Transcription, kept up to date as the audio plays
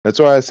That's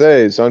why I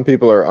say some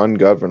people are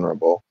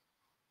ungovernable.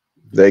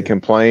 They Yeah,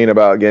 complain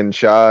about getting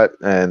shot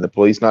and the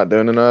police not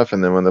doing enough,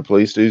 and then when the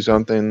police do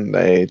something,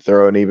 they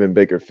throw an even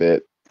bigger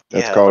fit.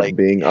 That's Yeah, called like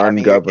being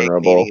having your cake and eating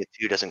ungovernable. it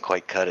too doesn't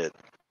quite cut it.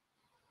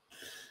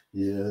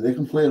 yeah, they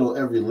complain on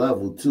every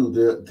level too.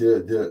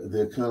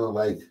 They're kind of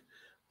like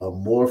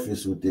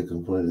amorphous with their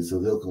complaining. So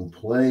they'll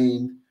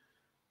complain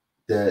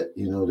that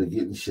they're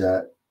getting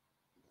shot.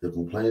 They'll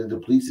complain that the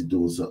police are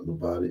doing something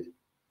about it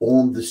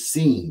on the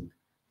scene.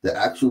 The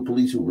actual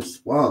police who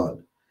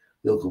respond,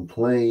 they'll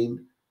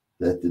complain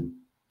that the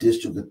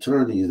district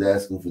attorney is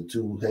asking for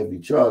too heavy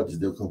charges.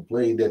 They'll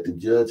complain that the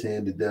judge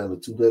handed down a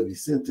too heavy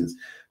sentence.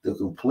 They'll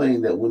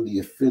complain that when the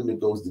offender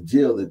goes to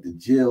jail, that the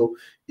jail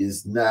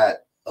is not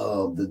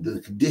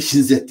the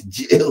conditions at the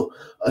jail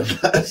are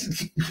not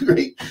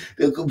great.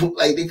 They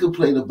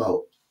complain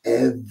about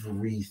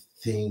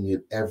everything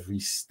at every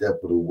step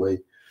of the way.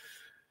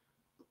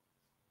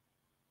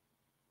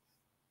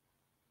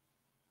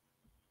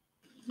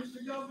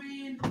 Mr.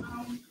 Govan, I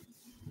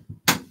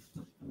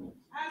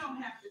don't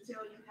have to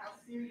tell you how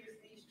serious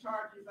these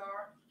charges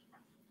are.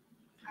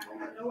 I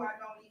know I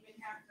don't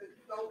even have to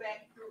go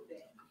back through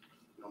that.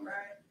 All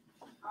right.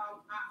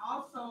 I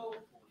also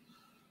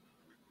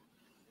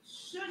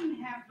shouldn't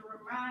have to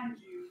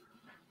remind you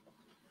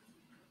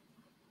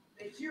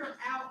that you're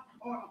out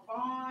on a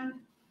bond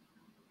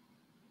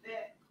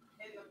that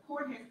and the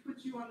court has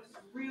put you under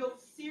some real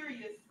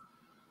serious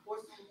or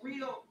some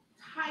real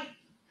tight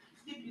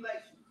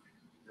stipulations.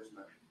 Yes,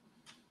 ma'am.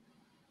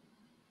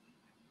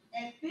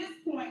 At this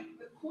point,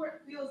 the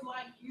court feels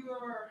like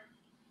you're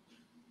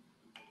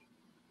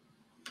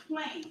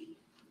playing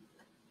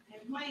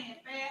and playing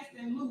fast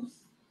and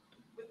loose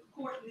with the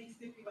court and these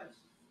stipulations.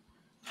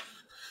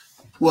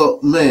 Well,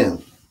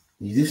 ma'am,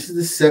 this is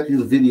the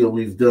second video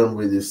we've done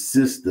where this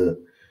sister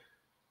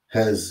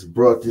has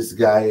brought this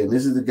guy in.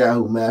 This is the guy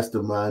who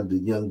masterminded the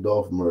Young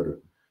Dolph murder.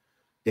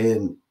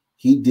 And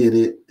he did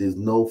it. There's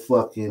no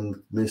fucking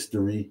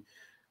mystery.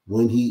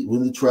 When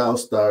the trial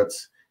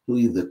starts, he'll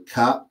either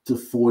cop to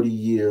 40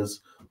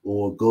 years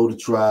or go to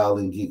trial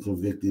and get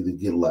convicted and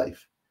get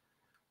life.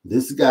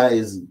 This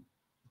guy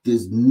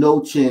there's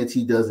no chance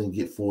he doesn't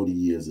get 40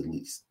 years at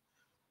least.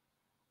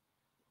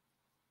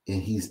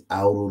 And he's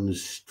out on the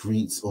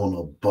streets on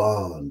a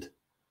bond.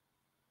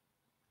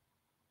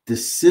 The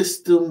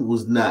system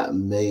was not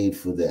made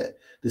for that.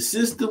 The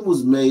system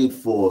was made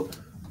for,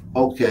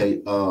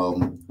 okay,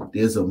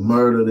 there's a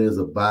murder, there's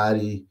a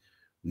body.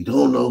 We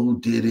don't know who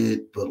did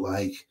it, but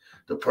like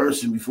the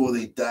person before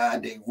they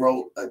died, they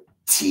wrote a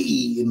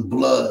T in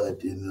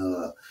blood,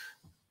 and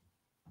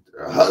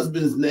her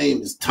husband's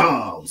name is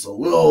Tom.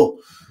 So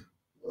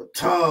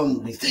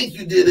Tom, we think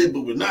you did it,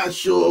 but we're not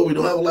sure. We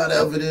don't have a lot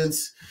of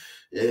evidence.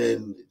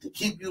 And to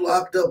keep you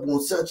locked up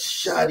on such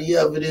shoddy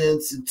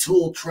evidence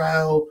until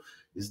trial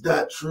is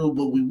not true,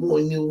 but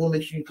we'll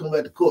make sure you come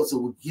back to court, so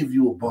we'll give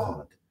you a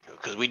bond.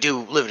 Because we do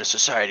live in a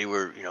society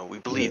where, we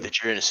believe Yeah.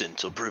 that you're innocent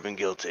until proven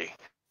guilty.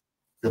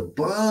 The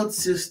bond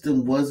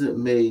system wasn't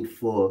made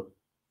for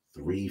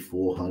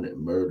 400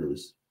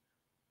 murders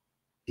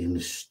in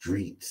the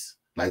streets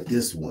like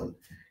this one.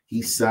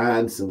 He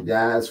signed some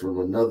guys from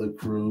another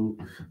crew.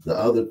 The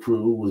other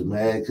crew was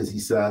mad because he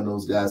signed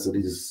those guys, so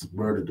they just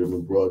murdered them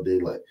in broad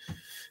daylight.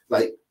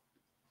 Like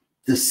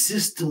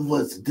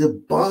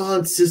the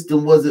bond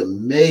system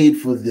wasn't made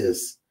for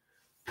this.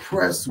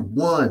 Press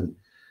one.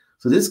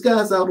 So this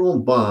guy's out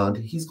on bond.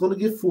 He's going to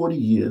get 40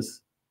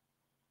 years.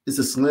 It's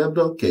a slam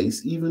dunk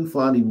case. Even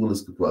Fonnie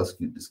Willis could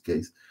prosecute this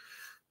case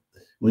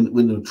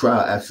when the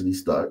trial actually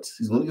starts.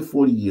 He's going to get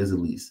 40 years at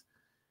least.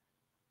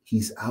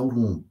 He's out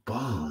on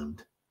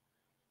bond.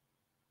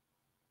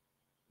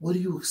 What do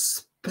you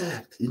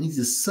expect? And he's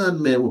a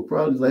son man with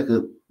probably like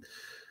a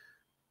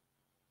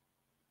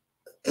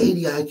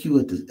 80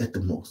 IQ at the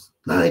most,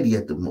 90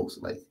 at the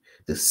most. Like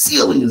the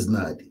ceiling is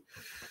 90.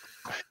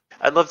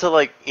 I'd love to,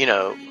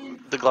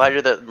 the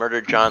glider that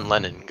murdered John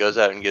Lennon goes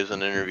out and gives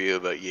an interview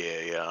about,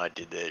 yeah, I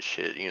did that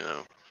shit,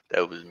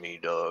 that was me,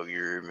 dog, you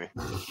hear me?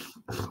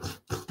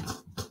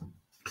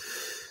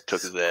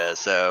 Took his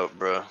ass out,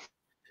 bro.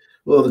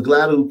 Well, the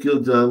glider who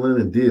killed John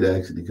Lennon did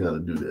actually kind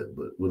of do that,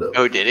 but whatever.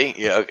 Oh, did he?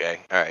 Yeah, okay,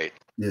 all right.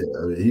 Yeah,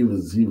 I mean, he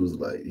was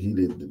like, he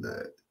didn't deny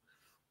it.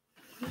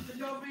 Mr.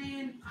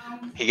 Govan,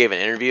 He gave an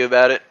interview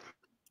about it?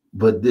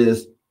 But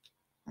there's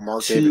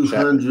Mark David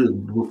Chapman.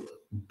 200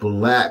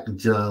 black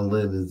John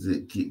Lennons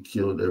that get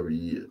killed every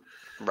year.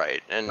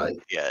 Right, and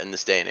in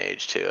this day and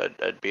age, too,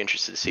 I'd be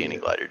interested to see any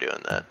glider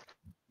doing that.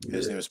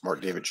 His name is Mark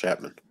David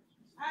Chapman.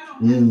 I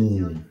don't have to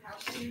tell you how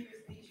serious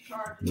these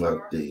charges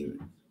Mark are. David.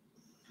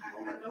 I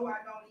know I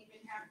don't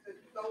even have to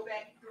go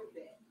back through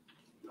that.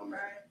 All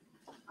right.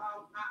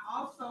 I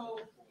also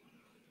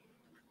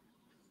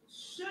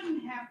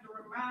shouldn't have to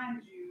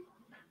remind you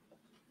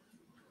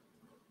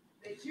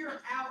that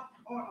you're out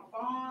on a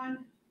bond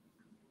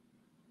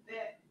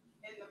that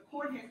and the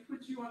court has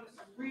put you under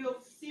some real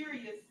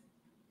serious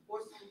or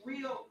some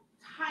real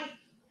tight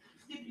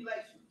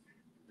stipulations.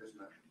 Yes,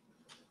 ma'am.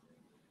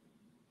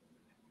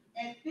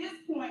 At this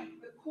point,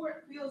 the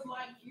court feels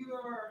like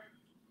you're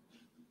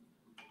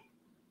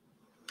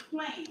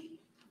playing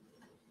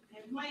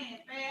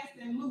fast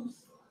and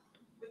loose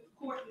with the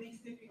court and these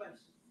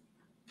stipulations.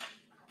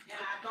 And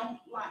I don't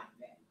like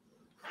that.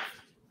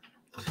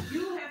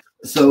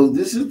 So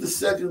this is the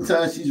second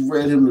time she's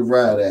read him the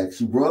riot act.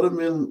 She brought him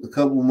in a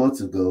couple months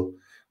ago.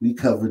 We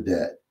covered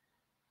that.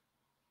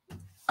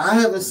 I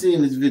haven't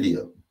seen this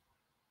video.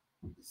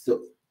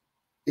 So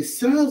it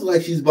sounds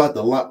like she's about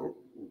to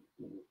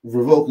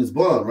revoke his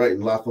bond, right?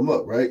 And lock him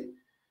up, right?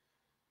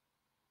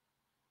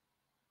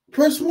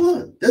 Press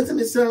 1. Doesn't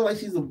it sound like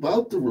she's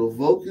about to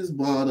revoke his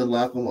bond and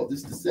lock him up?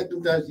 This is the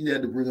second time she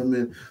had to bring him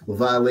in for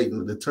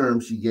violating the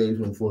terms she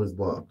gave him for his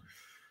bond.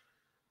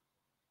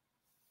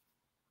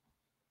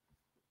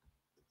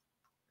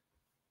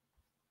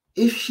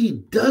 If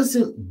she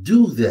doesn't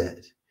do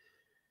that,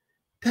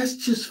 that's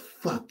just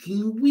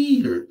fucking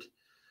weird.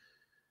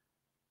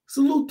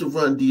 Salute to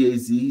Run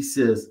DAZ. He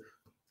says,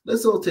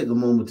 let's all take a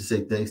moment to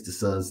say thanks to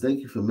Sons. Thank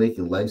you for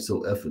making life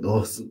so effing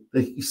awesome.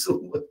 Thank you so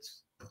much.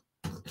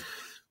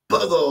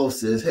 Bug Off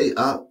says, hey,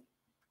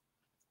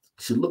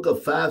 should look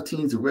up 5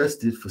 teens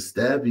arrested for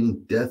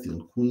stabbing death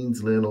in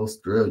Queensland,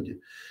 Australia.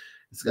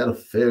 It's got a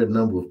fair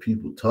number of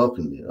people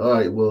talking there. All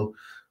right, well,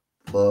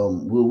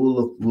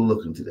 we'll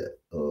look into that.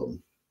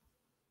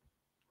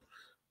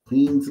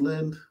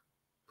 Queensland.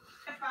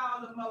 I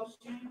filed a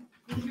motion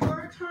with your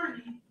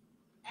attorney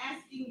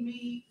asking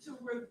me to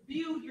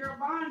review your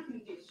bond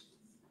conditions.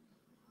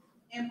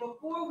 And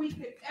before we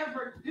could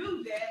ever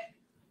do that,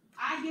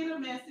 I get a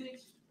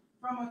message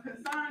from a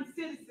concerned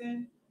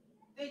citizen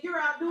that you're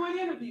out doing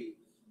interviews.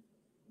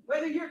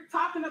 Whether you're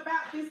talking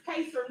about this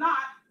case or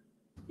not,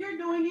 you're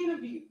doing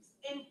interviews.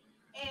 And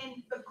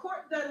the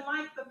court doesn't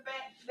like the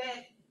fact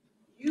that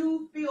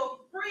you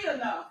feel free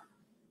enough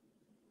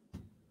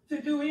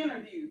to do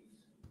interviews.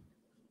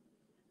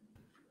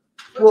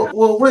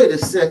 Well, wait a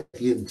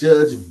second,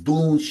 Judge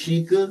Boone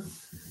Shika.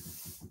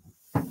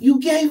 You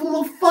gave him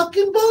a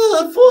fucking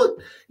bond for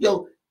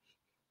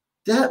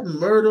that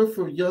murder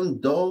for young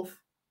Dolph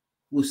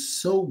was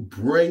so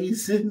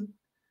brazen.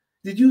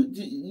 Did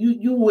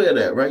you aware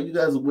that, right? You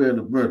guys aware of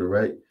the murder,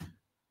 right?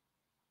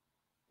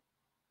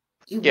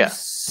 It was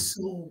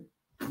so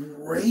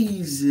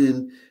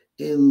brazen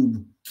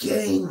in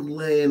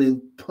gangland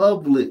in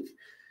public.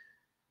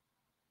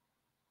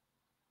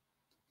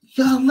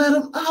 Y'all let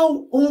him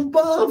out on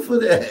bond for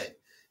that.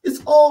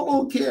 It's all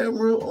on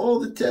camera. All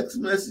the text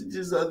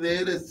messages are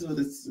there.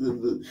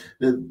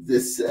 They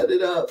set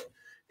it up,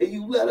 and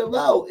you let him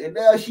out. And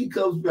now she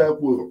comes back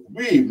with,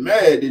 we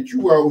mad that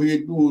you out here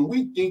doing.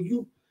 We think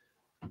you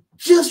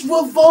just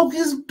revoke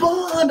his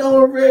bond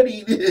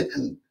already.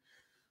 Then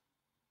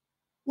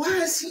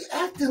why is she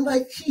acting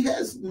like she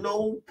has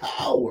no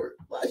power?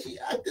 Why is she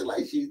acting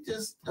like she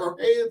just her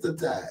hands are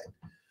tied?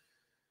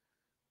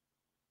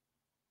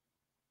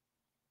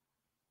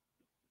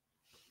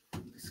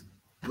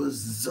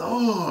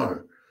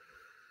 Bizarre.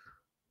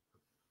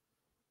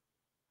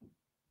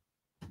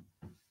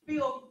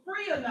 Feel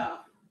free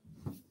enough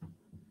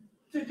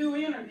to do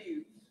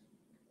interviews.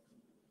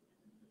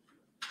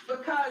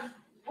 Because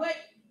what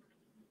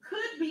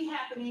could be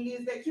happening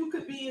is that you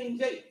could be in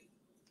jail.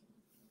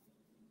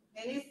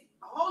 And it's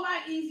a whole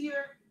lot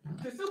easier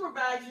to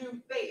supervise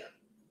you there.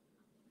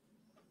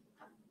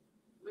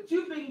 But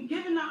you've been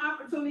given the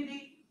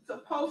opportunity to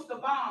post a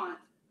bond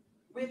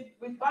with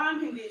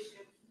bond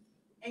conditions,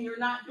 and you're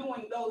not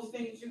doing those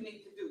things you need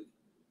to do.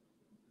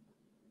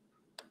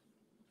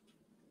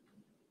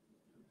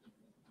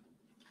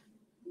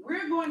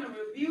 We're going to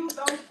review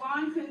those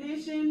bond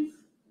conditions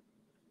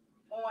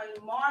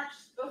on March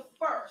the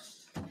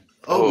 1st.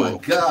 Oh my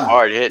God.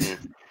 Hard hitting.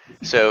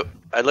 So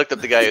I looked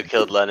up the guy who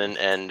killed Lennon,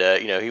 and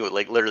he would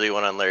literally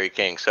went on Larry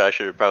King. So I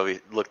should have probably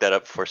looked that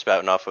up before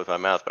spouting off with my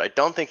mouth. But I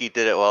don't think he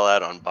did it while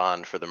out on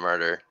bond for the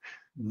murder.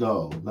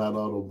 No, not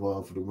on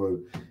bond for the murder.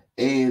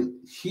 And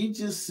she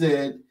just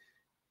said,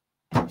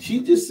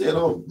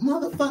 oh,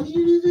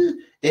 motherfucker,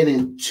 and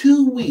in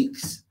 2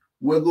 weeks,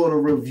 we're going to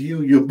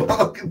review your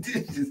bond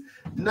conditions.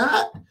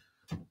 Not,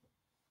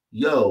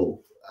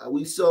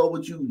 we saw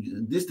what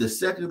this the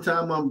second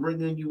time I'm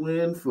bringing you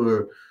in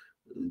for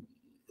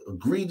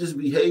egregious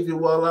behavior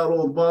while out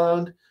on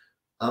bond.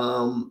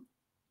 I'm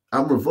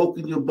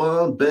revoking your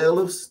bond.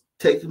 Bailiffs,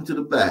 take him to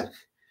the back.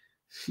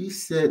 She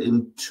said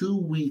in 2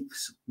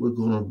 weeks, we're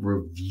going to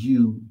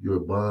review your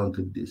bond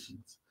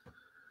conditions.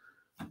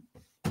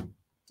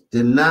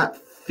 They're not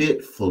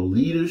fit for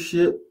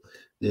leadership.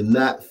 They're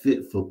not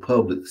fit for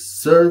public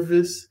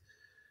service.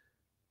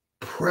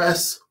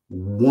 Press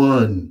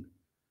 1.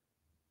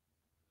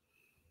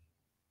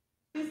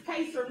 This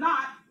case or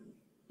not,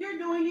 you're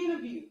doing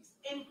interviews.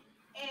 And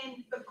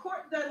the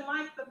court doesn't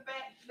like the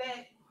fact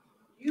that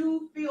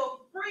you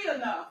feel free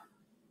enough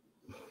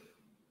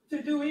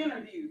to do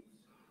interviews.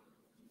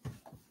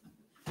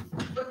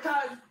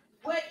 Because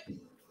what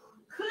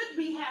could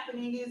be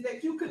happening is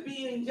that you could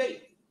be in jail.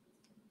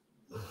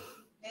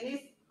 And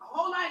it's a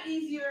whole lot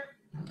easier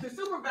to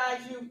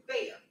supervise you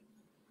there.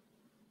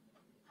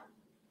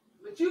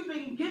 But you've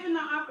been given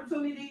the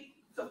opportunity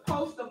to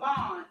post a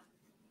bond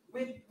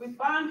with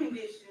bond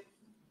conditions,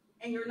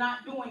 and you're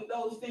not doing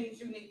those things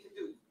you need to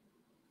do.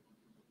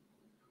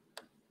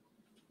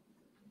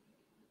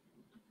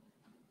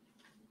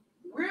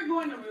 We're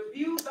going to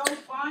review those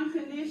bond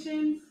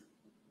conditions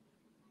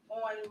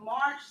on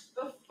March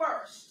the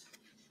 1st.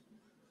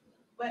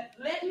 But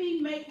let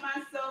me make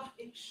myself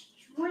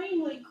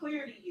extremely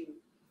clear to you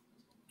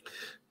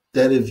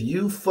that if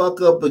you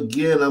fuck up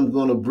again, I'm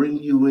going to bring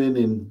you in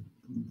and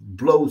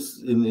blow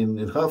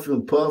and huff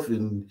and puff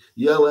and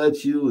yell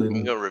at you and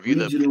I'm going to review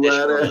the read you the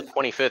petition right on ass. the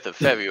 25th of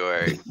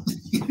February.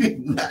 You're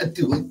not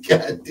doing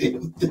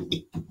goddamn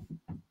thing.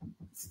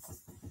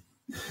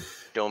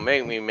 Don't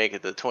make me make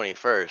it the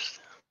 21st.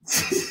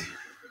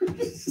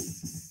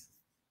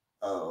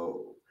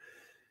 Oh.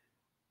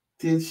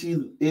 Then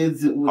she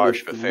ends it with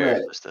Harsh a but fair,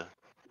 threat. sister.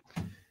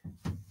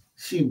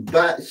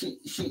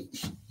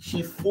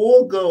 She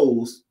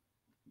foregoes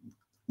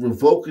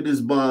revoking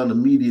his bond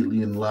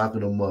immediately and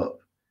locking him up,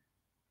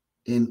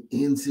 and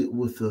ends it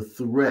with a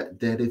threat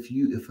that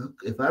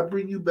if I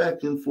bring you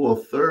back in for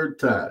a third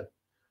time,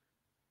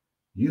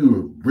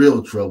 you're in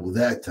real trouble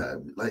that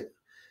time. Like,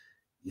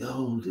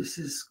 yo, this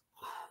is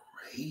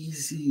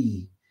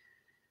crazy.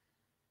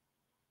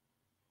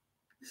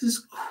 This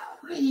is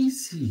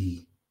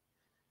crazy.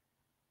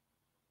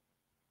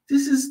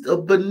 This is a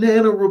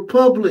banana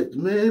republic,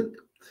 man.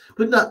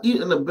 But not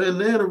even a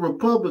banana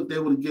republic, they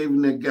would have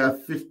given that guy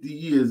 50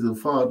 years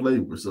of hard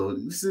labor. So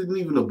this isn't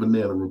even a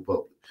banana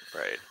republic.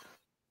 Right.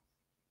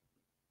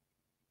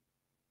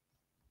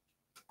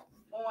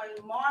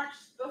 on March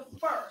the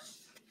 1st.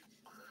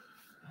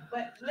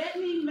 But let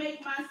me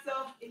make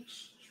myself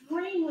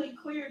extremely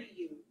clear to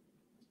you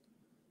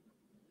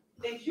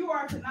that you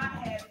are to not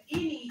have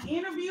any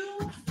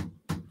interviews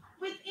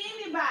with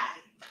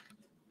anybody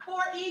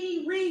for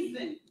any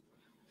reason.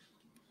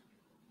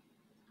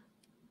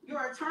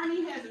 Your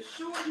attorney has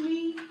assured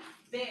me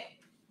that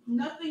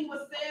nothing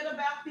was said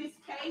about this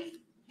case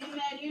in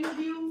that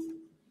interview,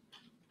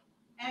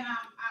 and I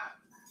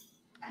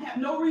have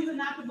no reason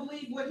not to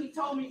believe what he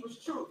told me was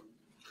true.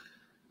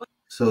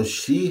 So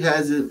she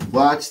hasn't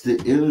watched the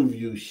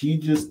interview. She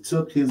just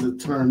took his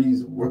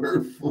attorney's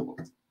word for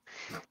it.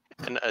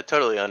 And a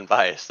totally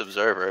unbiased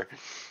observer.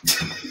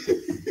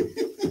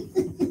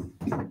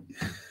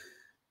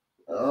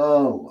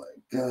 Oh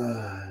my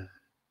God.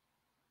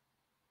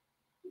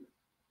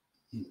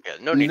 Yeah,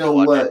 no need to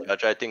watch it,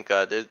 Judge. I think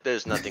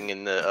there's nothing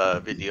in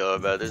the video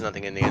there's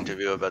nothing in the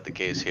interview about the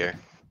case here.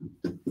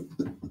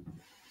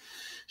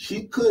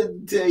 She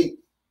couldn't take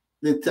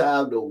the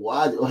time to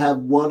watch or have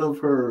one of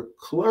her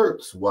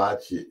clerks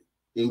watch it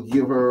and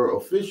give her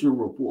official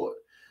report.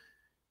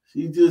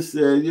 She just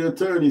said, your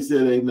attorney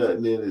said ain't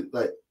nothing in it.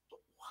 Like,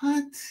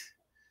 what?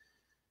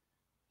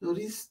 No,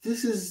 this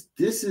is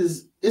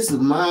it's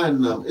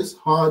mind numb. It's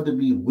hard to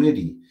be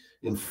witty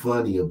and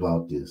funny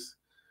about this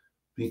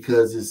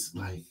because it's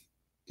like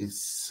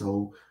it's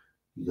so.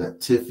 You got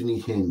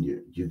Tiffany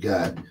Henyard, you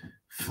got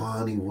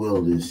Fonnie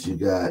Willis, you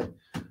got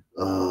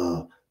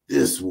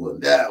this one,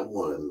 that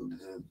one,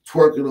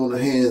 twerking on the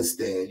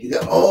handstand. You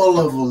got all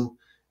of them.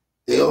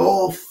 They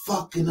all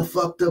fucking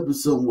fucked up in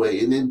some way,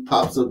 and then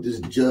pops up this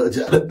judge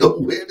out of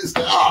nowhere. It's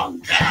like, oh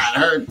God,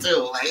 her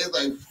too. Like it's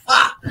like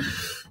fuck.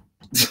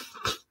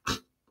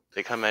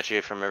 They come at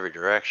you from every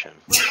direction.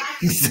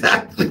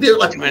 Exactly. They're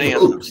like Many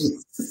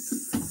roaches.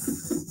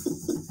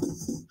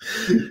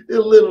 They're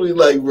literally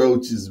like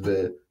roaches,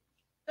 man.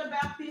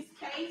 About this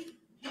case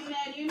in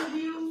that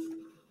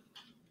interview,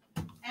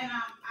 and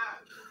I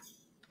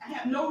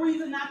have no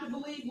reason not to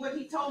believe what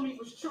he told me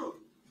was true.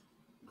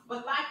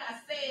 But like I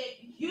said,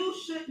 you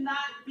should not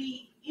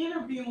be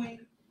interviewing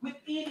with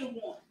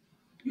anyone.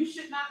 You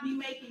should not be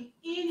making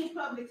any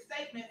public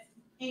statements,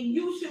 and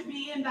you should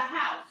be in the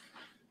house.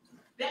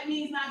 That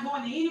means not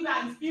going to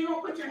anybody's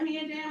funeral. Put your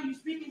hand down. You're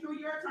speaking through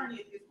your attorney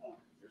at this point.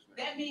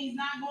 That means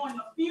not going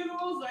to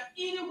funerals or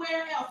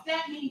anywhere else.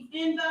 That means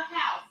in the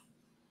house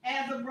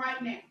as of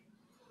right now.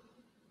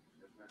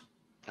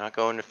 Not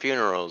going to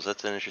funerals.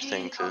 That's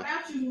interesting And too.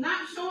 about you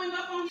not showing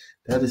up on.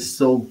 That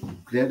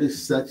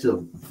is such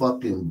a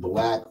fucking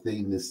black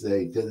thing to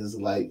say because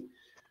it's like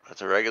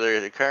That's a regular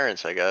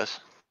occurrence, I guess.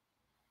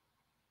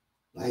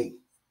 Like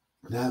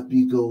not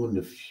be going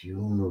to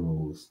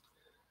funerals.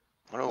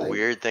 What a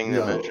weird thing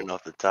to mention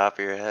off the top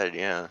of your head,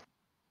 yeah.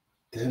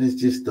 That is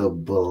just a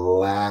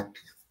black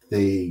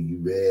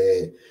thing,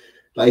 man.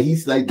 Like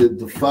he's like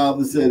the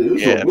father said, it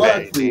was a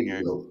black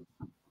thing.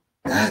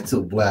 That's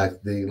a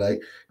black thing.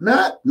 Like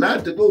not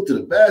to go to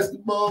the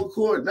basketball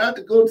court, not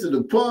to go to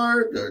the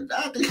park, or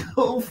not to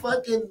go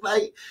fucking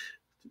like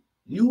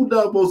you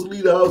not supposed to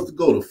leave the house to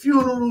go to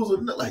funerals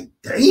or not. Like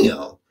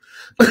damn.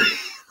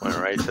 Went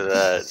right to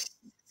that.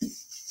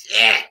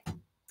 Yeah.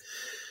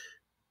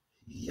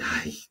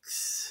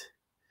 Yikes.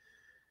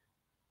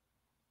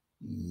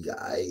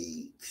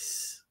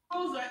 Yikes.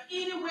 Or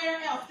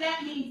anywhere else.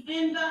 That means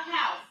in the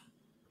house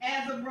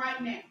as of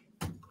right now.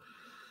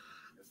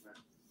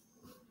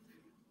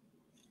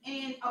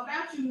 And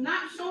about you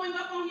not showing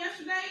up on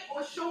yesterday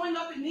or showing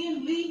up and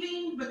then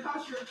leaving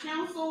because your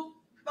counsel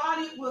thought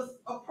it was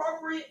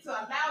appropriate to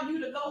allow you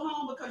to go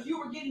home because you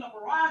were getting a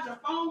barrage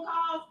of phone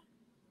calls,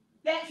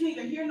 that's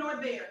neither here nor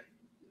there.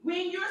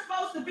 When you're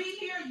supposed to be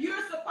here,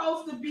 you're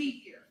supposed to be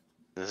here.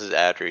 This is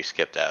after he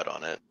skipped out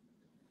on it.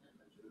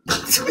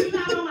 Were you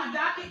not on my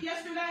docket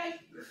yesterday?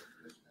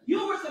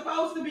 You were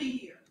supposed to be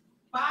here.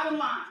 Bottom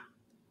line.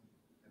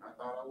 And I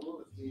thought I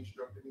was. He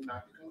instructed me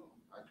not to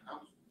come.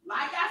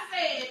 Like I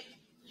said,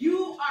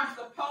 you are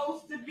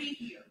supposed to be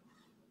here.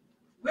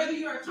 Whether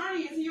your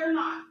attorney is here or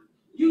not,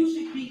 you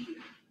should be here.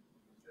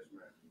 Yes,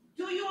 ma'am.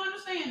 Do you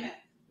understand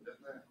that? Yes,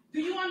 ma'am.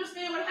 Do you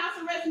understand what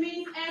house arrest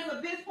means as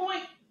of this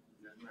point?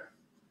 Yes, ma'am.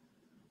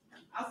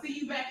 I'll see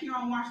you back here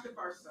on March the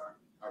 1st, sir.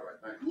 All right,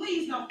 thank you.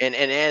 Please don't. And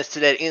as to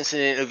that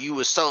incident of you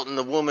assaulting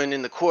the woman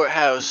in the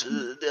courthouse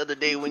the other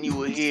day when you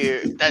were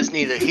here, that's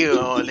neither here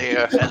nor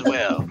there as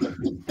well.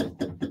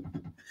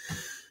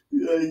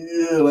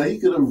 Yeah, like he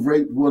could have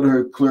raped one of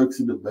her clerks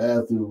in the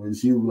bathroom, and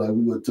she was like,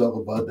 "We're gonna talk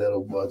about that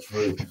on March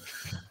 1st."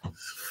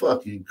 It's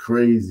fucking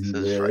crazy,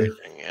 This is man.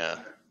 frightening,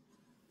 yeah.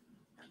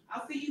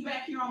 I'll see you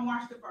back here on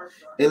March the 1st,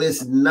 sir. And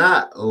it's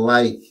not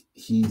like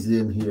he's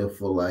in here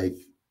for like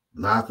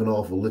knocking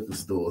off a liquor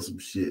store or some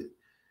shit.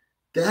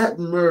 That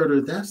murder,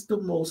 that's the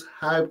most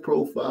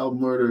high-profile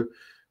murder,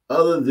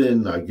 other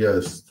than, I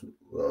guess,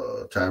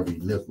 Tyree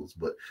Nichols,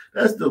 but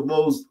that's the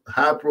most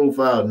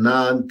high-profile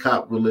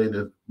non-cop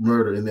related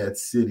murder in that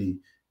city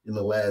in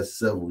the last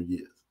several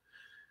years.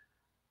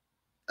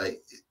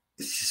 Like,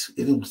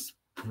 it was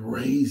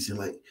crazy.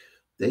 Like,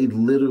 they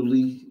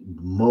literally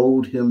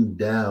mowed him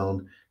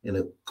down in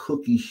a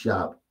cookie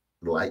shop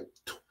like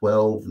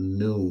 12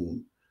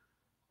 noon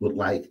with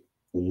like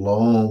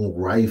long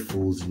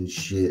rifles and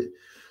shit.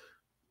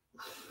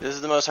 This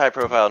is the most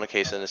high-profile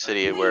case in the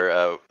city where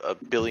a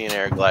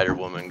billionaire glider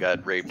woman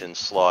got raped and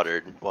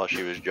slaughtered while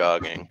she was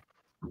jogging.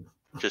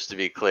 Just to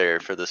be clear,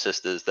 for the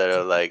sisters that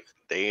are like,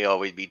 they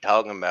always be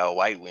talking about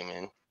white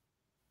women.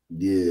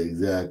 Yeah,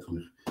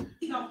 exactly.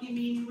 Please don't give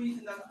me any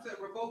reason to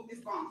revoke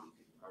this bond.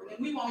 And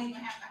we won't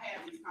even have to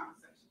have this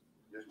conversation.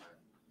 Yes, ma'am.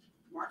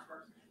 March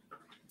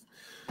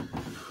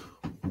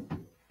 1st.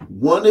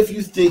 One, if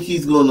you think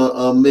he's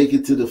gonna make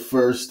it to the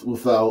first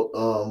without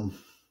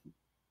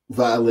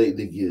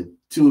violating again.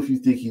 Two, if you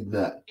think he's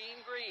not.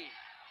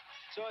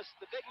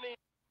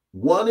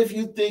 One, if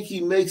you think he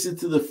makes it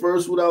to the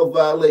first without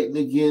violating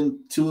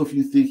again. Two, if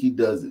you think he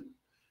doesn't.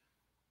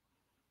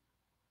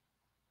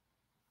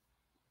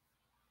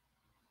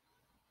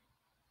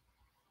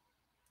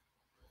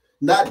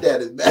 Not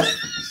that it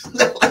matters.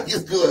 Not like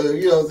it's going,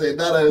 you know what I'm saying?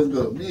 Not that it's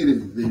going to mean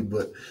anything,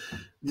 but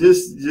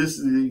just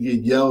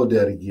get yelled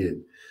at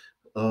again.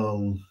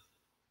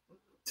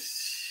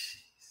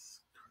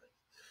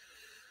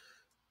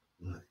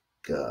 My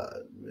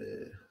God,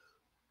 man.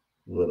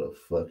 What a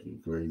fucking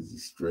crazy,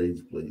 strange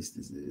place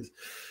this is.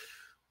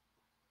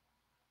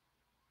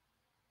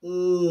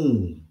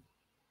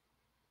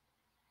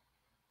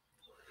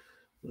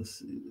 Let's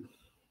see.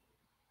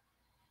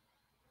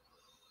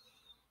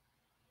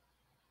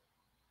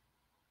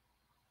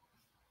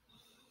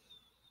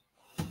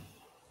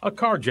 A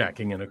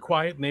carjacking in a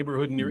quiet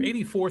neighborhood near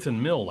 84th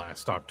and Mill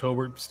last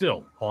October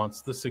still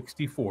haunts the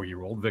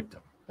 64-year-old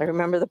victim. I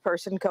remember the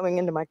person coming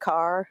into my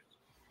car,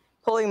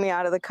 pulling me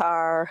out of the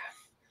car,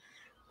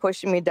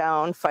 pushing me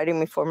down, fighting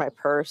me for my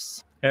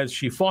purse. As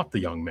she fought the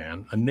young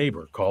man, a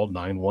neighbor called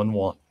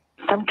 911.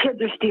 Some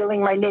kids are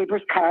stealing my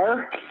neighbor's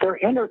car. They're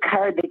in her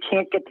car. They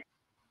can't get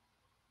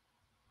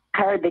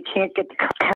the car.